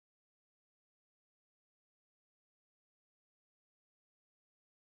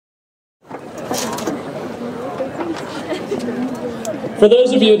For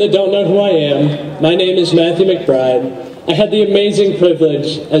those of you that don't know who I am, my name is Matthew McBride. I had the amazing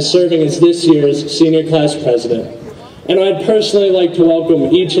privilege as serving as this year's senior class president. And I'd personally like to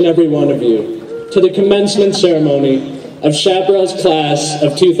welcome each and every one of you to the commencement ceremony of Chaparral's class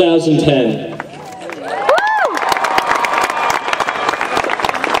of 2010.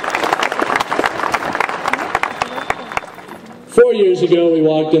 Four years ago, we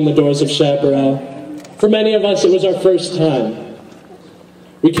walked in the doors of Chaparral. For many of us, it was our first time.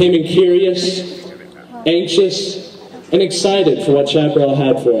 We came in curious, anxious, and excited for what Chaparral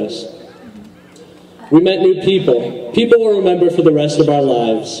had for us. We met new people we'll remember for the rest of our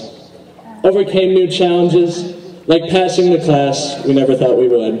lives. Overcame new challenges, like passing the class we never thought we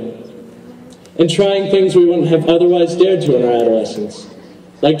would. And trying things we wouldn't have otherwise dared to in our adolescence,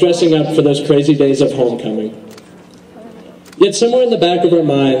 like dressing up for those crazy days of homecoming. Yet somewhere in the back of our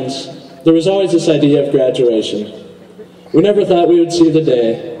minds, there was always this idea of graduation. We never thought we would see the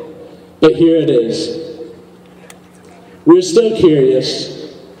day, but here it is. We are still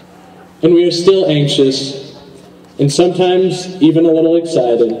curious, and we are still anxious, and sometimes even a little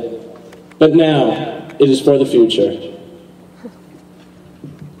excited, but now it is for the future.